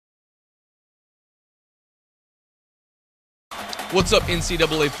What's up,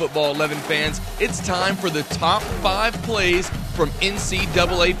 NCAA Football 11 fans? It's time for the top 5 plays from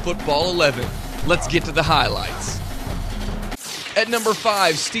NCAA Football 11. Let's get to the highlights. At number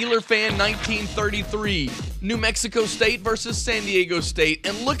 5, Steeler fan 1933, New Mexico State versus San Diego State.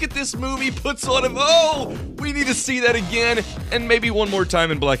 And look at this move he puts on him. Oh, we need to see that again, and maybe one more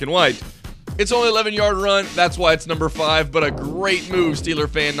time in black and white. It's only 11-yard run, that's why it's number 5, but a great move, Steeler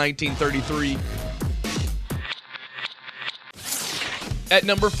fan 1933. At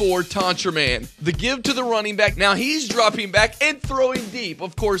number 4, Toncherman, the give to the running back. Now he's dropping back and throwing deep.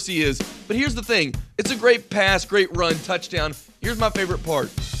 Of course he is. But here's the thing. It's a great pass, great run, touchdown. Here's my favorite part.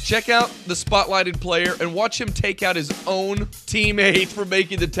 Check out the spotlighted player and watch him take out his own teammate for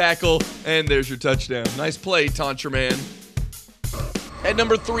making the tackle. And there's your touchdown. Nice play, Toncherman. At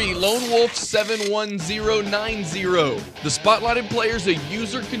number 3, Lone Wolf 71090. The spotlighted player's a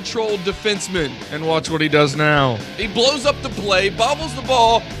user-controlled defenseman. And watch what he does now. He blows up the play, bobbles the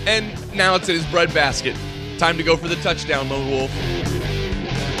ball, and now it's in his breadbasket. Time to go for the touchdown, Lone Wolf.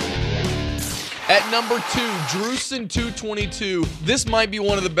 At number 2, Drewson 222. This might be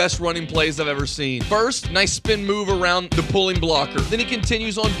one of the best running plays I've ever seen. First, nice spin move around the pulling blocker. Then he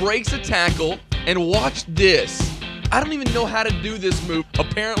continues on, breaks a tackle, and watch this. I don't even know how to do this move.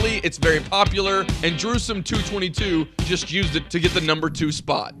 Apparently, it's very popular, and Drewson 222 just used it to get the number 2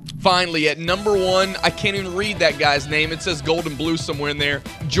 spot. Finally, at number 1, I can't even read that guy's name. It says gold and blue somewhere in there.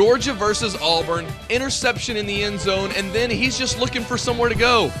 Georgia versus Auburn, interception in the end zone, and then he's just looking for somewhere to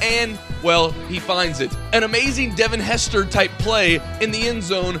go. And, well, he finds it. An amazing Devin Hester type play in the end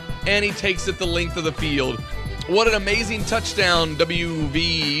zone, and he takes it the length of the field. What an amazing touchdown,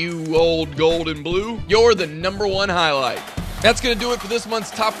 WVU Old Gold and Blue. You're the number 1 highlight. That's going to do it for this month's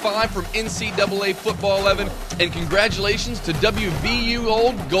top 5 from NCAA Football 11. And congratulations to WVU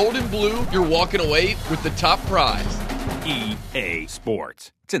Old Gold and Blue. You're walking away with the top prize. EA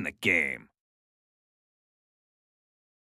Sports. It's in the game.